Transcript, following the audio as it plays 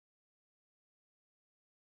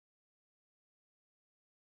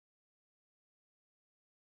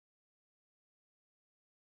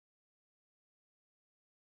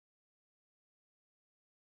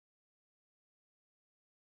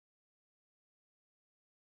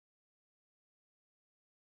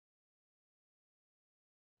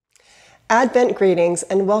Advent greetings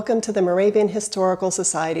and welcome to the Moravian Historical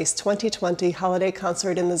Society's 2020 Holiday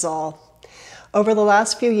Concert in the Saal. Over the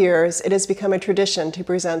last few years, it has become a tradition to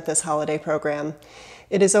present this holiday program.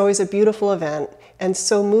 It is always a beautiful event and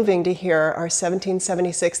so moving to hear our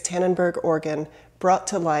 1776 Tannenberg organ brought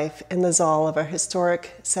to life in the Saal of our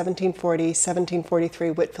historic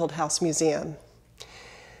 1740-1743 Whitefield House Museum.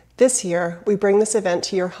 This year, we bring this event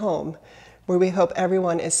to your home, where we hope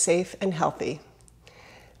everyone is safe and healthy.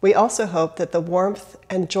 We also hope that the warmth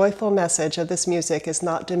and joyful message of this music is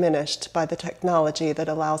not diminished by the technology that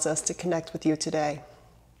allows us to connect with you today.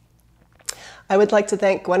 I would like to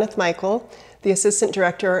thank Gwyneth Michel, the Assistant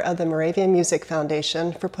Director of the Moravian Music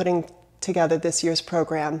Foundation, for putting together this year's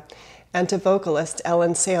program, and to vocalist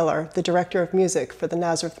Ellen Saylor, the Director of Music for the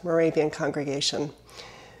Nazareth Moravian Congregation.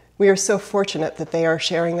 We are so fortunate that they are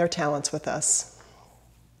sharing their talents with us.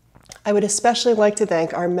 I would especially like to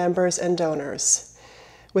thank our members and donors.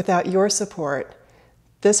 Without your support,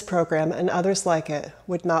 this program and others like it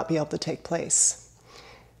would not be able to take place.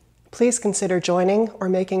 Please consider joining or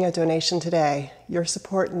making a donation today. Your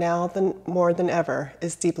support now more than ever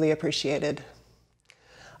is deeply appreciated.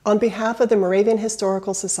 On behalf of the Moravian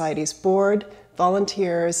Historical Society's board,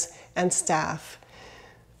 volunteers, and staff,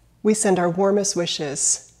 we send our warmest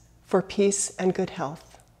wishes for peace and good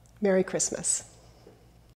health. Merry Christmas.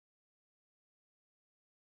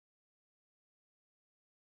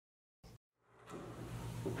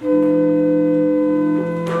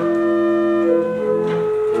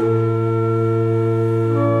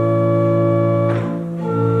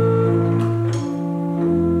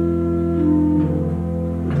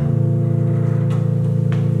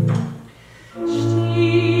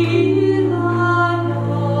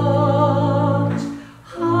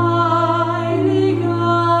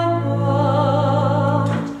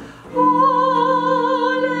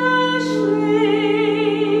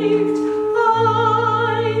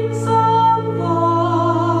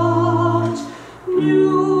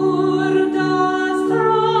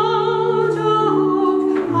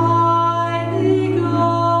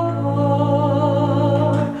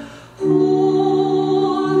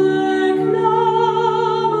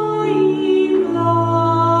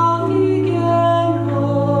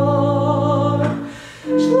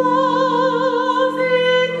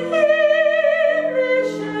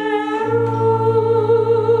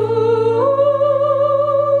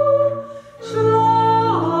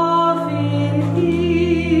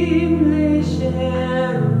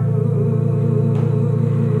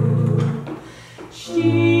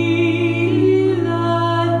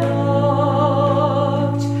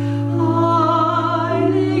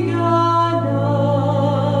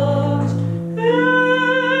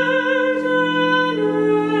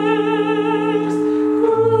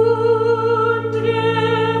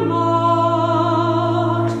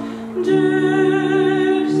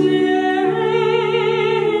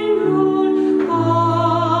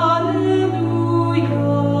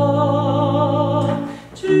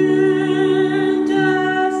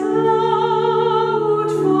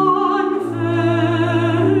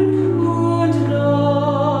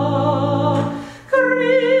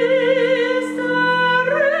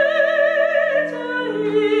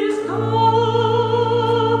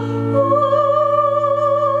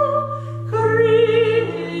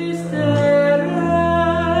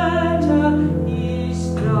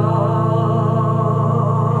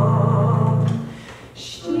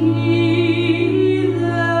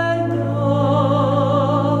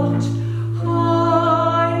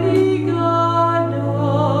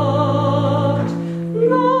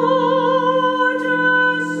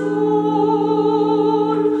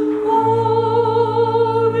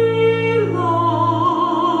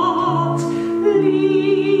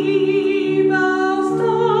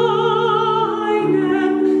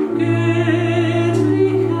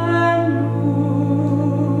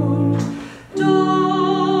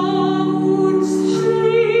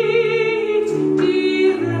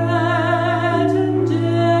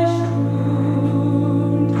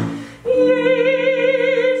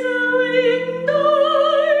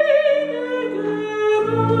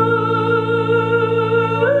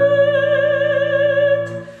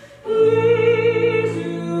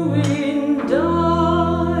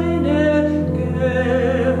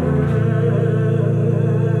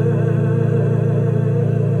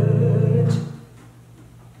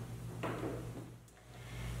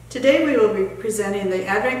 Today we will be presenting the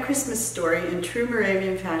Advent Christmas story in true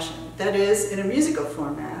Moravian fashion, that is, in a musical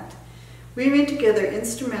format, weaving together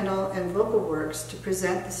instrumental and vocal works to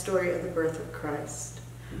present the story of the birth of Christ.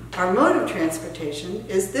 Our mode of transportation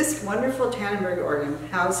is this wonderful Tannenberg organ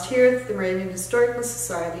housed here at the Moravian Historical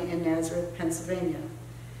Society in Nazareth, Pennsylvania.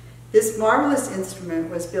 This marvelous instrument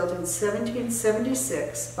was built in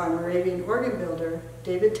 1776 by Moravian organ builder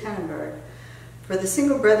David Tannenberg for the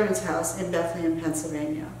Single Brethren's House in Bethlehem,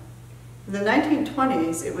 Pennsylvania. In the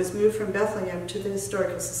 1920s, it was moved from Bethlehem to the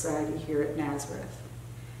Historical Society here at Nazareth.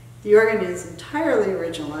 The organ is entirely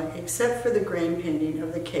original except for the grain painting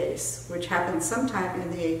of the case, which happened sometime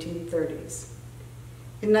in the 1830s.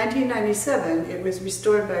 In 1997, it was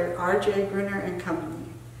restored by R.J. Brunner and Company.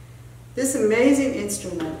 This amazing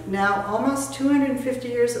instrument, now almost 250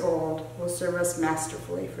 years old, will serve us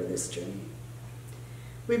masterfully for this journey.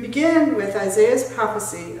 We begin with Isaiah's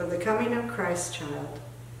prophecy of the coming of Christ child.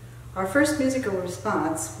 Our first musical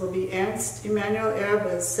response will be Ernst Emanuel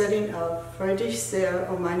Erbe's setting of Freu dich sehr,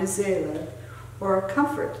 O meine Seele, or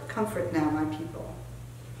Comfort, Comfort now, my people.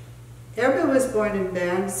 Erbe was born in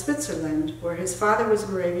Bern, Switzerland, where his father was a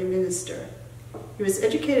Moravian minister. He was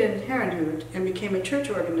educated in Herrnhut and became a church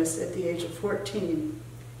organist at the age of 14.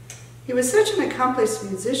 He was such an accomplished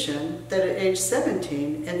musician that at age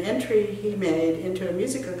 17, an entry he made into a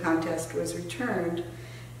musical contest was returned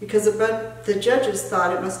because the judges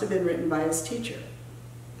thought it must have been written by his teacher.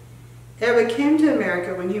 Erbe came to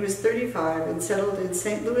America when he was 35 and settled in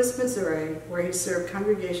St. Louis, Missouri, where he served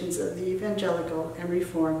congregations of the Evangelical and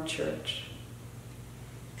Reformed Church.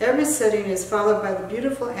 Erbe's setting is followed by the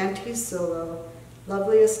beautiful Antie's solo,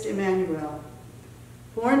 Loveliest Emmanuel.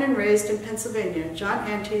 Born and raised in Pennsylvania, John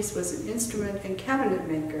Antie's was an instrument and cabinet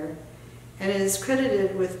maker and is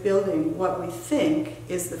credited with building what we think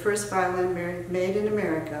is the first violin made in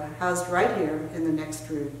America, housed right here in the next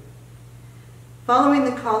room. Following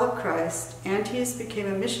the call of Christ, Antie's became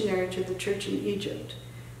a missionary to the church in Egypt,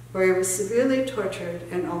 where he was severely tortured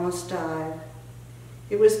and almost died.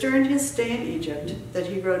 It was during his stay in Egypt that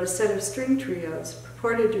he wrote a set of string trios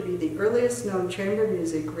purported to be the earliest known chamber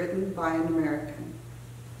music written by an American.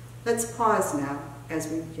 Let's pause now as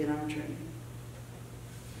we begin our journey.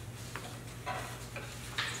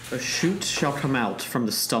 A shoot shall come out from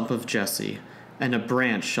the stump of Jesse, and a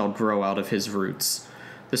branch shall grow out of his roots.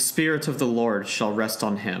 The Spirit of the Lord shall rest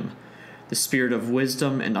on him, the Spirit of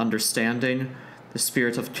wisdom and understanding, the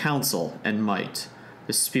Spirit of counsel and might,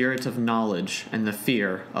 the Spirit of knowledge and the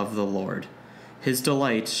fear of the Lord. His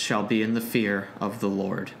delight shall be in the fear of the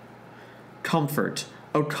Lord. Comfort,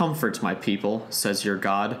 O comfort my people, says your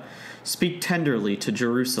God. Speak tenderly to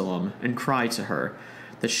Jerusalem and cry to her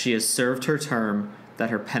that she has served her term, that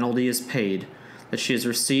her penalty is paid, that she has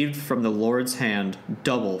received from the Lord's hand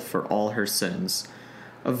double for all her sins.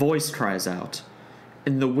 A voice cries out,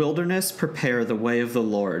 in the wilderness prepare the way of the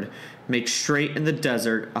Lord, make straight in the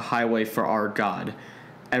desert a highway for our God.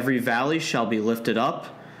 Every valley shall be lifted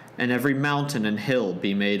up, and every mountain and hill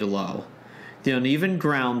be made low. The uneven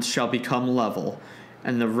ground shall become level,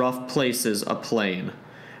 and the rough places a plain.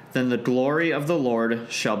 Then the glory of the Lord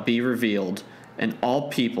shall be revealed, and all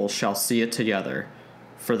people shall see it together,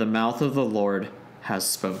 for the mouth of the Lord has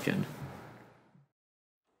spoken.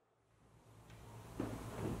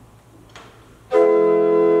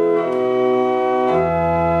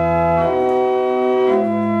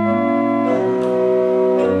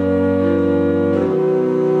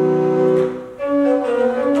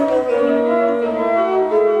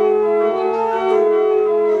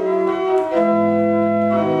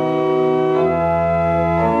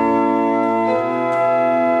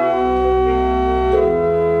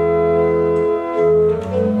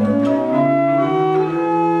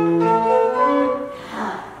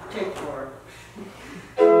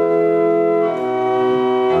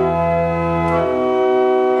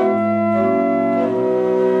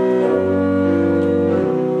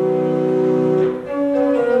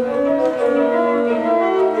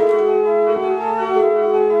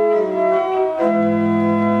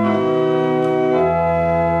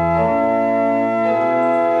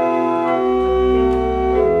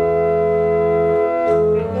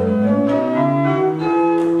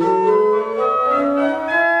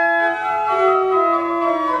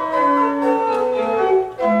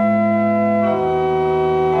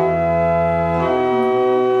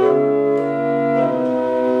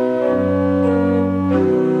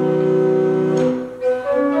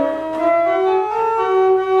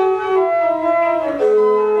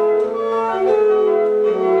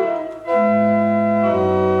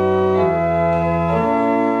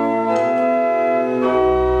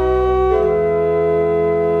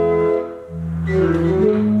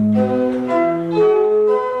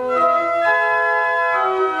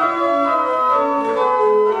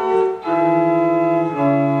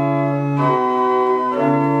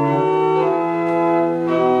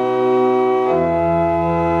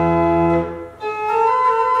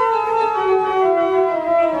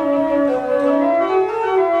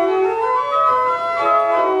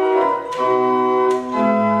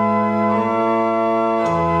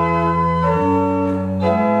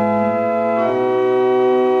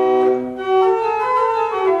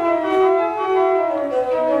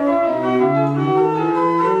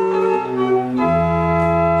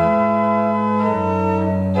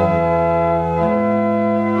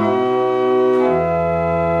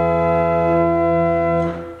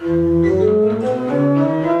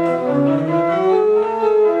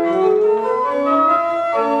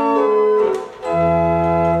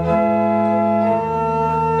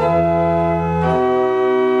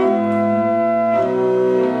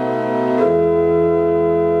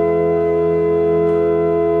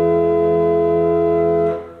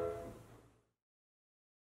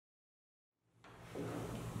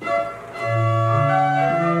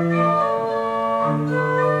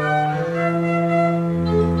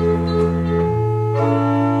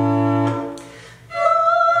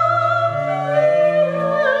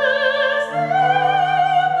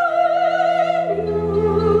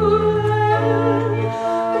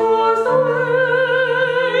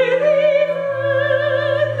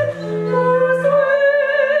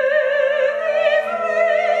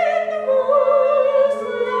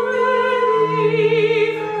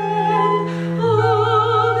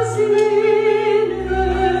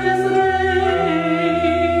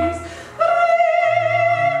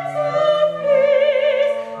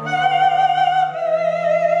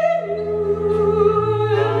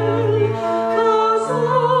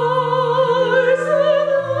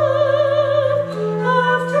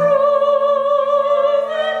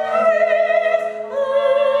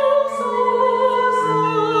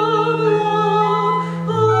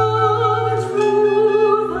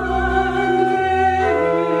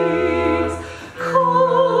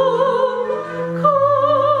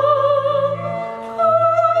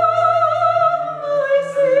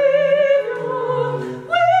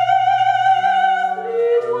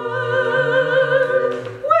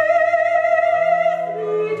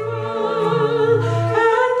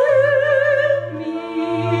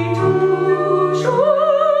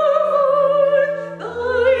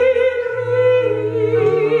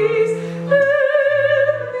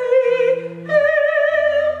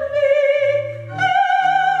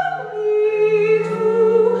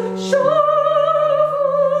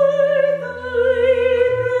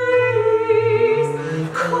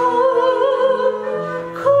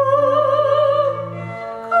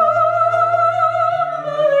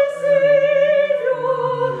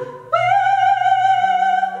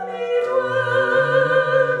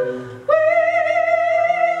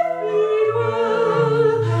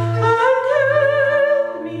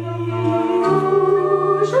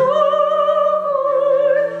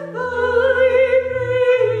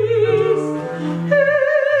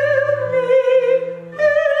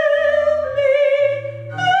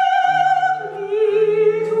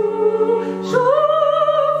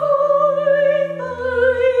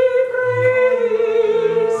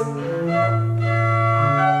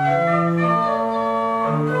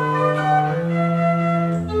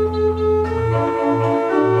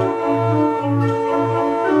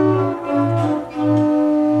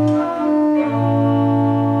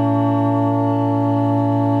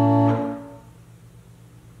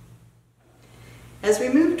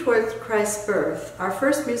 Christ's birth, our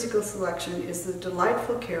first musical selection is the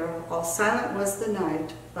delightful carol, All Silent Was the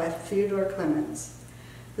Night, by Theodore Clemens.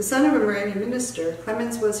 The son of a Moravian minister,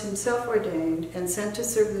 Clemens was himself ordained and sent to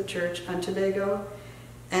serve the church on Tobago,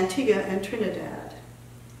 Antigua, and Trinidad.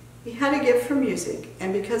 He had a gift for music,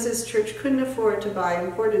 and because his church couldn't afford to buy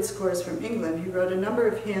imported scores from England, he wrote a number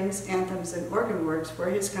of hymns, anthems, and organ works for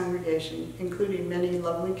his congregation, including many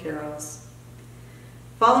lovely carols.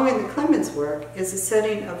 Following the Clemens work is a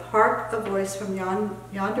setting of Hark, a Voice from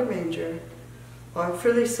Yonder Manger, or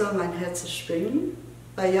Fröhlich soll mein Herz springen,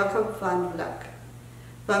 by Jacob van Vleck.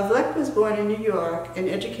 Van Vleck was born in New York and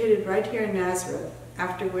educated right here in Nazareth,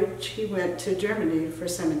 after which he went to Germany for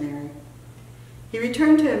seminary. He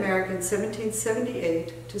returned to America in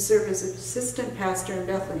 1778 to serve as assistant pastor in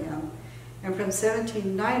Bethlehem, and from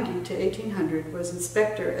 1790 to 1800 was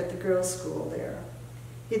inspector at the girls' school there.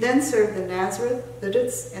 He then served the Nazareth,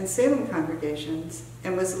 Lidditz, and Salem congregations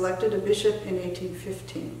and was elected a bishop in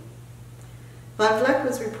 1815. Van Vleck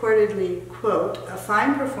was reportedly, quote, a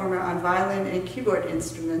fine performer on violin and keyboard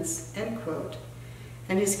instruments, end quote,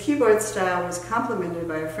 and his keyboard style was complemented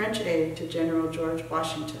by a French aide to General George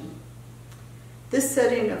Washington. This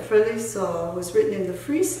setting of Fröhlich soll was written in the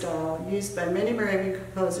free style used by many Moravian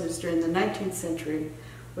composers during the 19th century,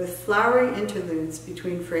 with flowery interludes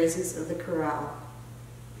between phrases of the chorale.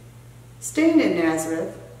 Staying in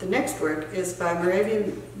Nazareth, the next work is by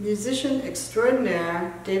Moravian musician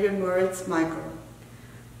extraordinaire David Moritz Michel.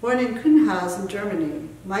 Born in Kuhnhausen, Germany,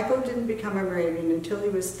 Michel didn't become a Moravian until he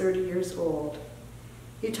was 30 years old.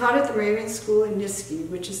 He taught at the Moravian school in Niski,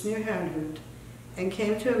 which is near Herrnhut, and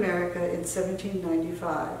came to America in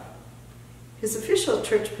 1795. His official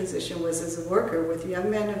church position was as a worker with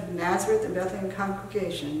young men of the Nazareth and Bethlehem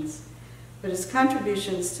congregations, but his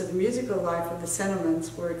contributions to the musical life of the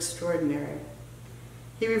settlements were extraordinary.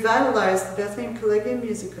 He revitalized the Bethlehem Collegium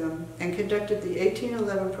Musicum and conducted the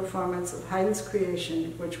 1811 performance of Haydn's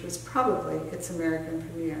Creation, which was probably its American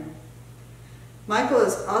premiere. Michel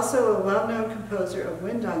is also a well-known composer of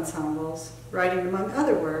wind ensembles, writing, among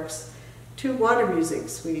other works, 2 water music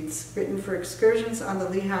suites written for excursions on the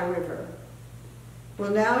Lehigh River. We'll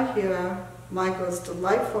now hear Michel's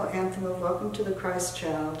delightful anthem of Welcome to the Christ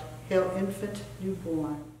Child, Hail Infant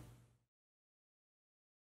Newborn.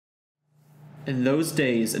 In those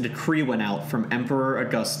days, a decree went out from Emperor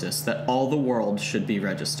Augustus that all the world should be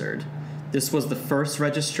registered. This was the first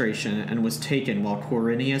registration and was taken while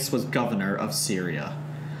Quirinius was governor of Syria.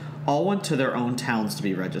 All went to their own towns to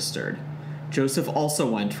be registered. Joseph also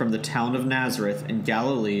went from the town of Nazareth in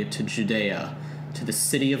Galilee to Judea, to the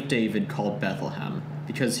city of David called Bethlehem,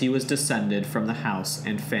 because he was descended from the house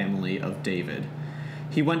and family of David.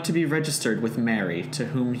 He went to be registered with Mary, to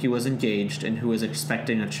whom he was engaged and who was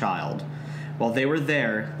expecting a child. While they were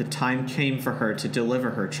there, the time came for her to deliver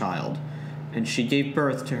her child, and she gave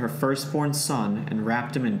birth to her firstborn son and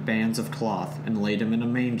wrapped him in bands of cloth and laid him in a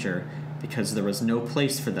manger, because there was no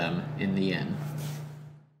place for them in the inn.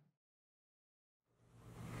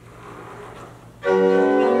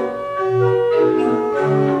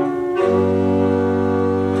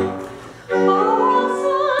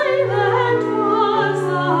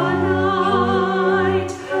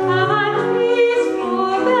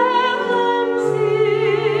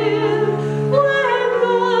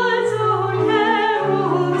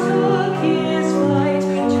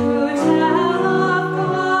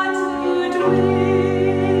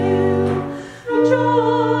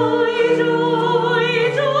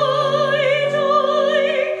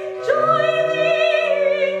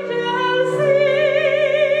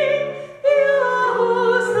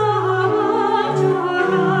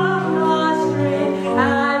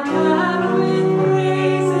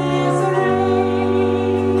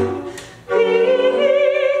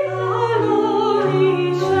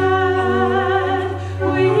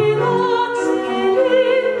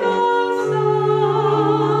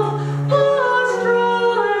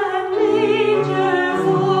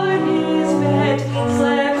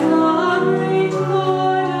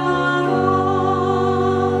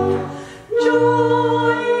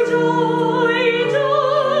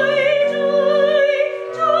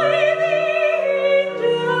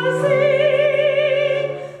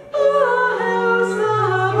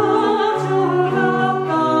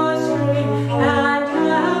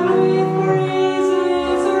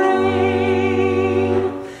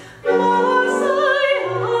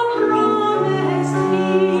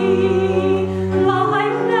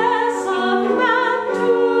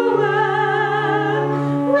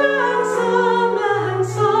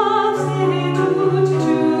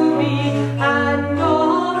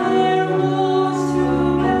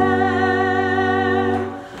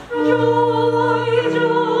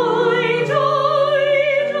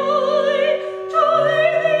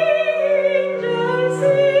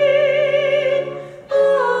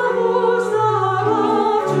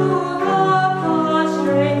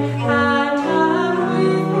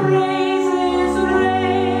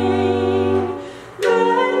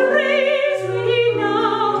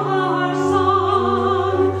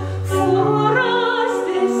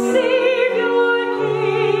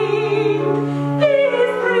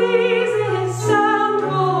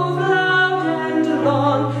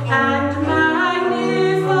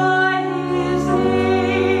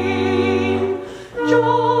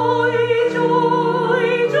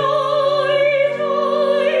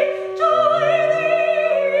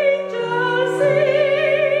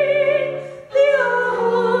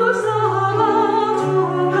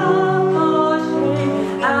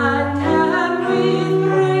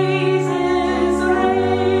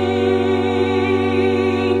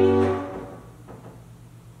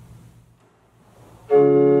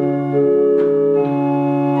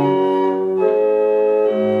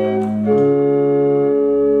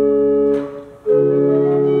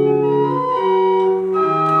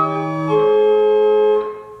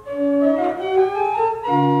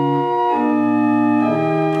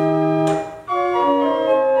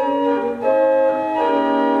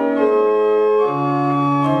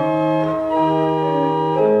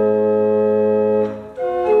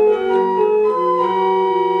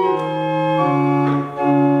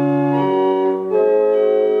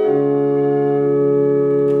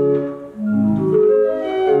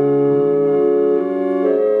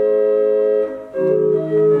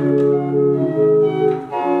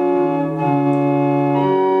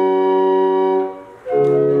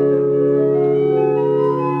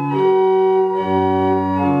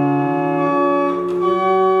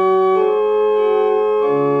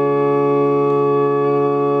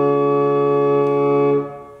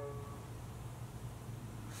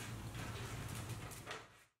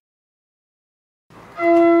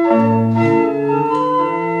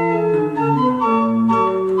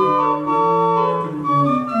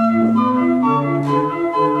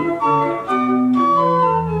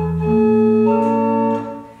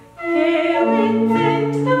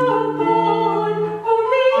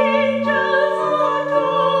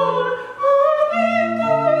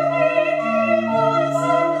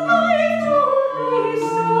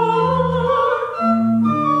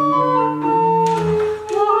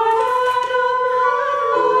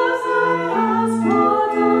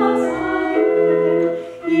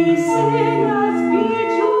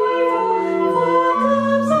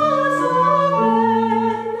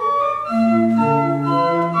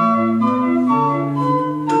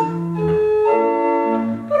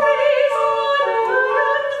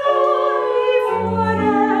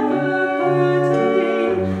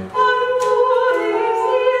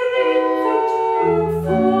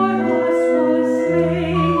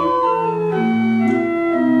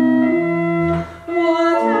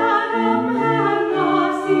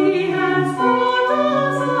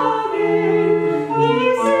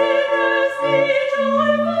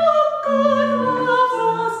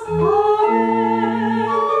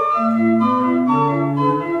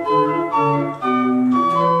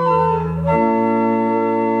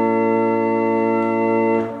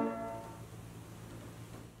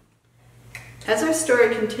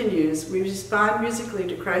 story continues, we respond musically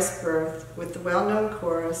to Christ's birth with the well-known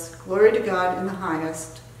chorus, Glory to God in the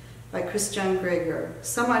Highest, by Christian Gregor,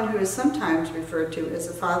 someone who is sometimes referred to as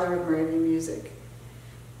the father of Moravian music.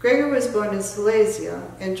 Gregor was born in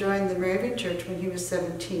Silesia and joined the Moravian Church when he was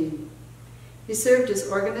 17. He served as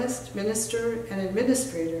organist, minister, and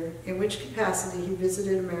administrator, in which capacity he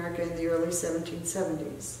visited America in the early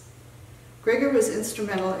 1770s. Gregor was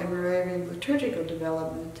instrumental in Moravian liturgical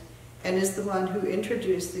development and is the one who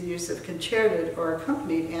introduced the use of concerted or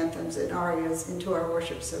accompanied anthems and arias into our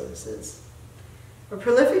worship services. A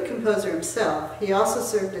prolific composer himself, he also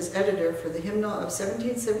served as editor for the hymnal of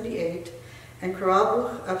 1778 and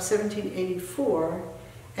Choralbuch of 1784,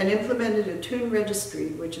 and implemented a tune registry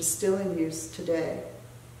which is still in use today.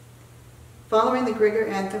 Following the Gregor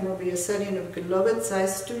anthem will be a setting of Gelobet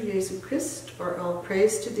seist du, Jesu Christ, or All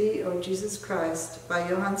Praise to Thee, O Jesus Christ, by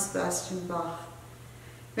Johann Sebastian Bach.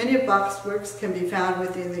 Many of Bach's works can be found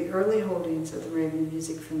within the early holdings of the Moravian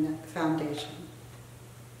Music Foundation.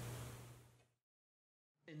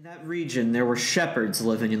 In that region there were shepherds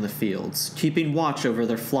living in the fields, keeping watch over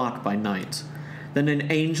their flock by night. Then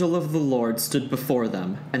an angel of the Lord stood before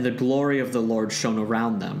them, and the glory of the Lord shone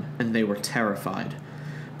around them, and they were terrified.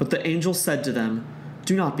 But the angel said to them,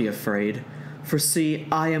 Do not be afraid, for see,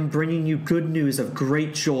 I am bringing you good news of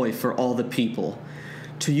great joy for all the people.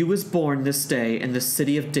 To you is born this day in the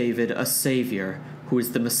city of David a Savior, who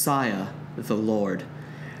is the Messiah, the Lord.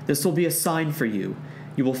 This will be a sign for you.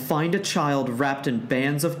 You will find a child wrapped in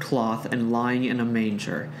bands of cloth and lying in a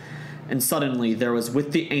manger. And suddenly there was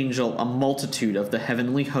with the angel a multitude of the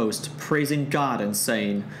heavenly host, praising God and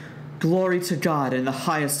saying, Glory to God in the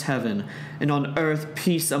highest heaven, and on earth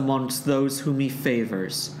peace amongst those whom he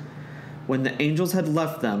favors. When the angels had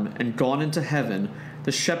left them and gone into heaven,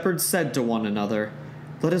 the shepherds said to one another,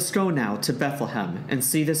 Let us go now to Bethlehem and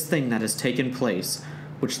see this thing that has taken place,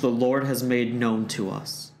 which the Lord has made known to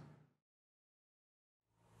us.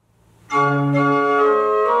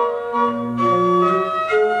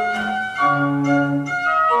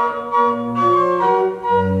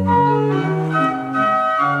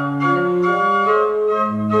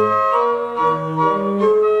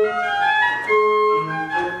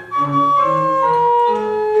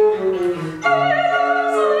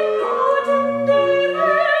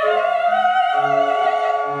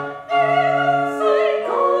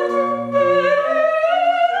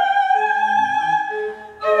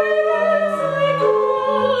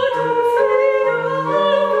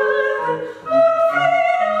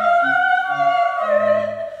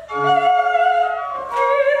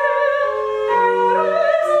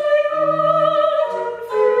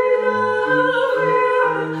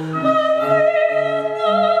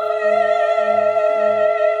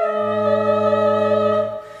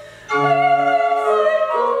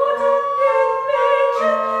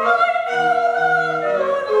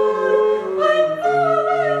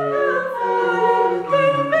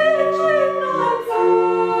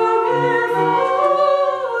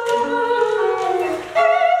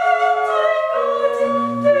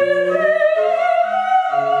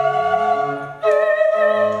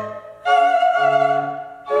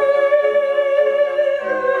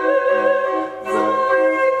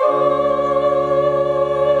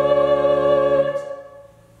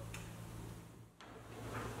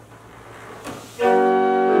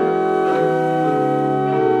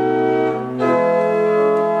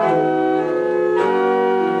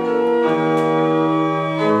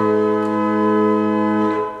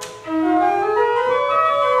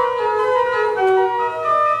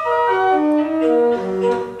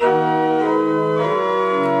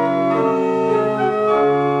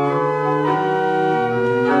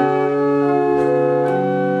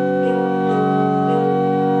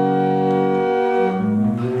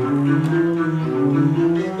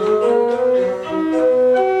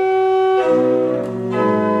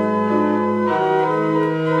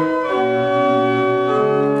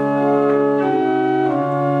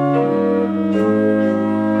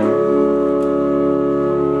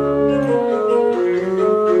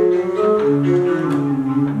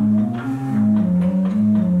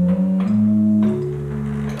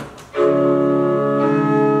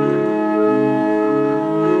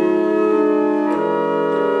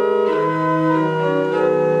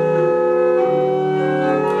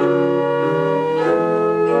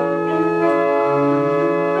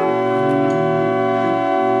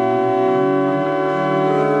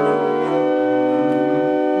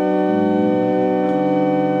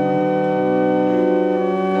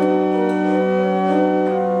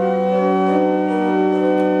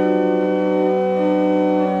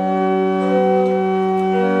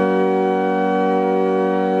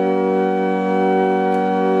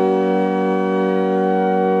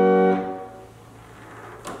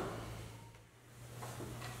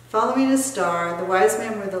 star, the wise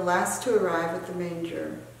men were the last to arrive at the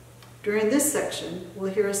manger. During this section,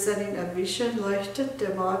 we'll hear a setting of Wie schön leuchtet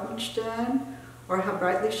der Morgenstern, or How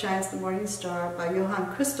Brightly Shines the Morning Star by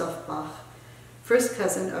Johann Christoph Bach, first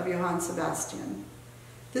cousin of Johann Sebastian.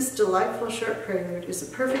 This delightful short prelude is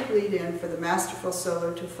a perfect lead-in for the masterful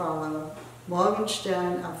solo to follow,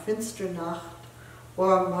 Morgenstern auf finster Nacht,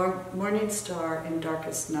 or Morning Star in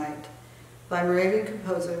Darkest Night, by Moravian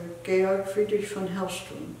composer Georg Friedrich von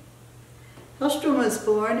Hellstrom. Hellstrom was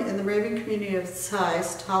born in the Moravian community of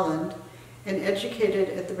Zeist, Holland, and educated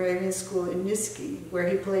at the Moravian school in Niski, where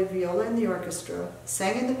he played viola in the orchestra,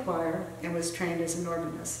 sang in the choir, and was trained as an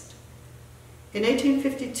organist. In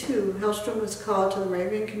 1852, Hellstrom was called to the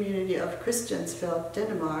Moravian community of Christiansfeld,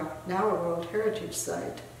 Denmark, now a World Heritage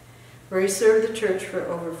Site, where he served the church for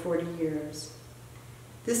over 40 years.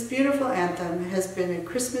 This beautiful anthem has been a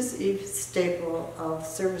Christmas Eve staple of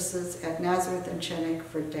services at Nazareth and Chenik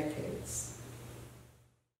for decades.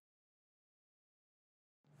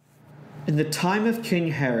 In the time of King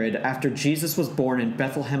Herod, after Jesus was born in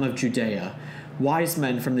Bethlehem of Judea, wise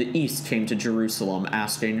men from the east came to Jerusalem,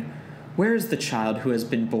 asking, "Where is the child who has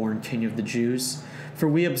been born King of the Jews? For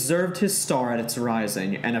we observed his star at its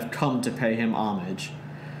rising, and have come to pay him homage."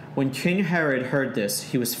 When King Herod heard this,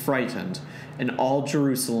 he was frightened, and all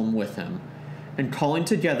Jerusalem with him. And calling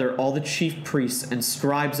together all the chief priests and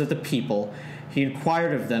scribes of the people, he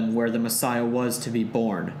inquired of them where the Messiah was to be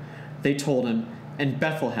born. They told him, "In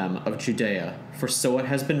Bethlehem of Judea, for so it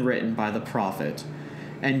has been written by the prophet.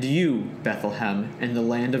 And you, Bethlehem, in the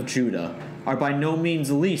land of Judah, are by no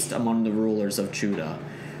means least among the rulers of Judah.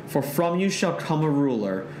 For from you shall come a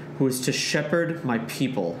ruler who is to shepherd my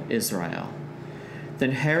people Israel."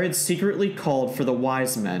 Then Herod secretly called for the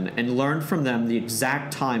wise men and learned from them the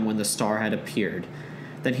exact time when the star had appeared.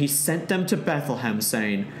 Then he sent them to Bethlehem,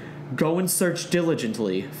 saying, "Go and search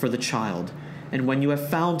diligently for the child, and when you have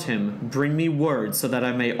found him, bring me word so that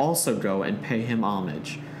I may also go and pay him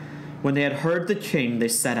homage." When they had heard the king, they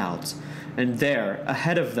set out, and there,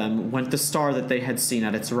 ahead of them, went the star that they had seen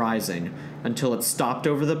at its rising, until it stopped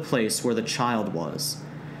over the place where the child was.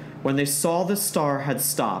 When they saw the star had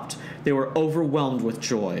stopped, they were overwhelmed with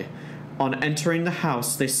joy. On entering the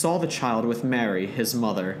house, they saw the child with Mary, his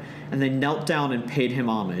mother, and they knelt down and paid him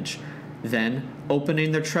homage. Then,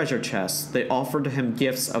 opening their treasure chests, they offered to him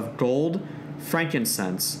gifts of gold,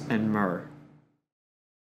 frankincense, and myrrh.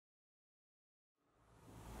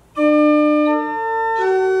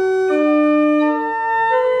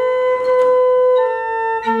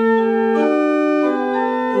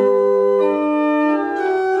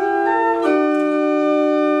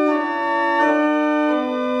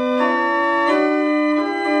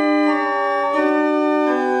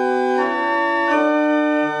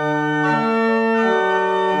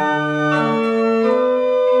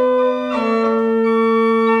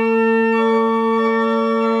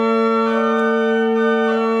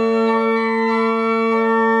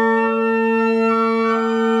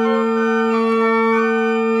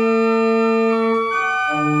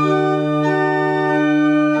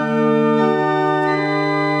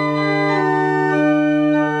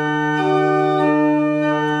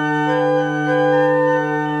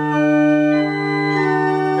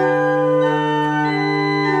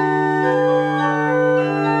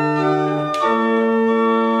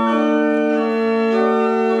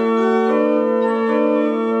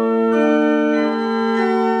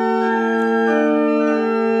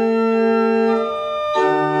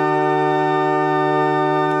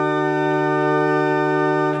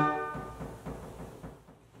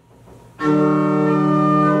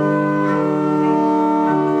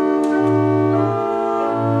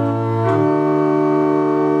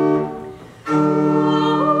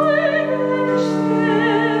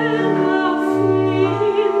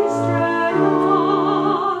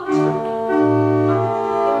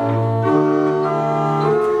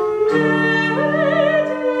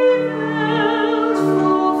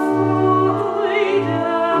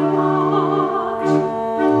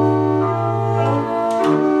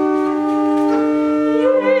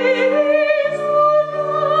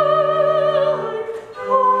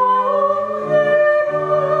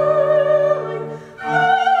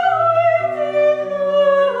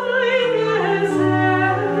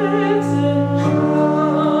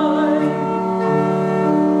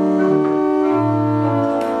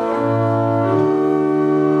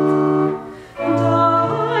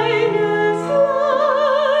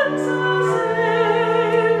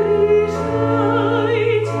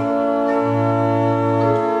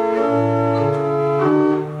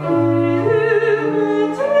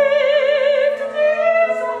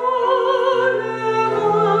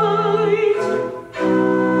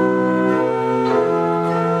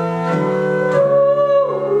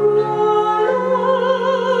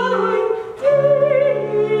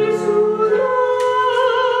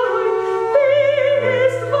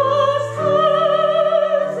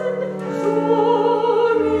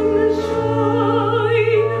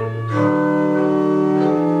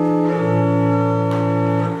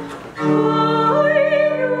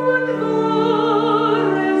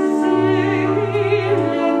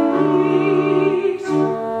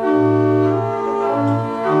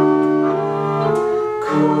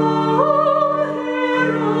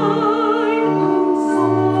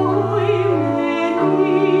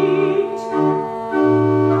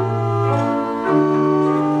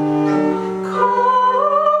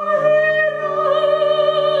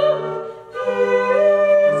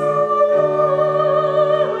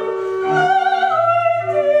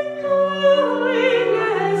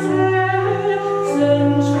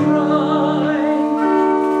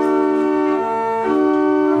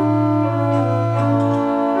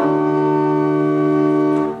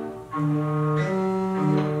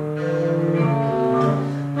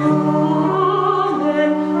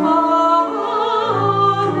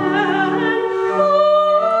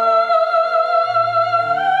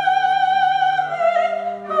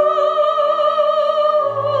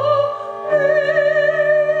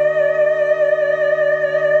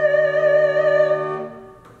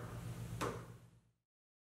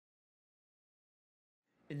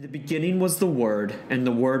 In the beginning was the Word, and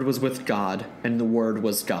the Word was with God, and the Word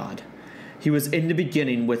was God. He was in the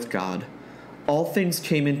beginning with God. All things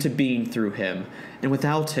came into being through him, and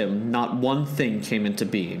without him not one thing came into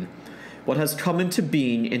being. What has come into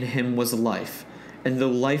being in him was life, and the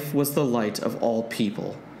life was the light of all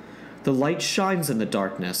people. The light shines in the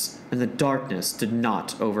darkness, and the darkness did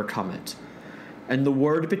not overcome it. And the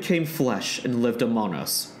Word became flesh and lived among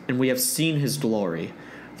us, and we have seen his glory,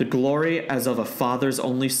 the glory as of a Father's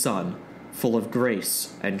only Son, full of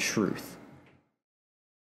grace and truth.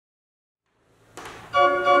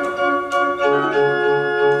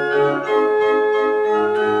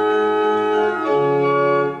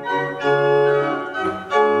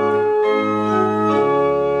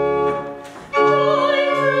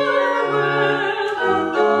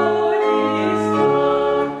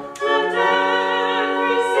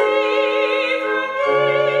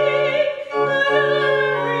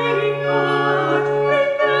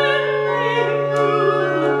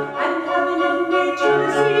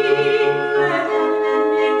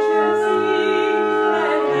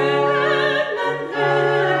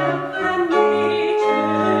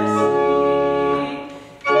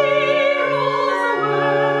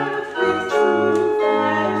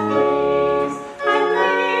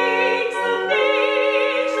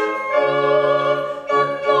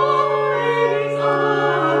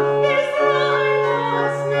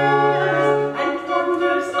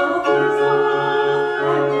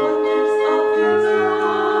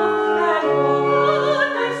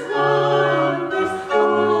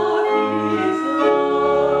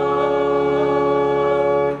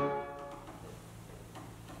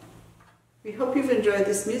 We hope you've enjoyed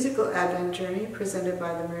this musical Advent journey presented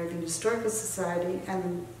by the Moravian Historical Society and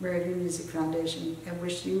the Moravian Music Foundation, and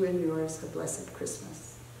wish you and yours a blessed Christmas.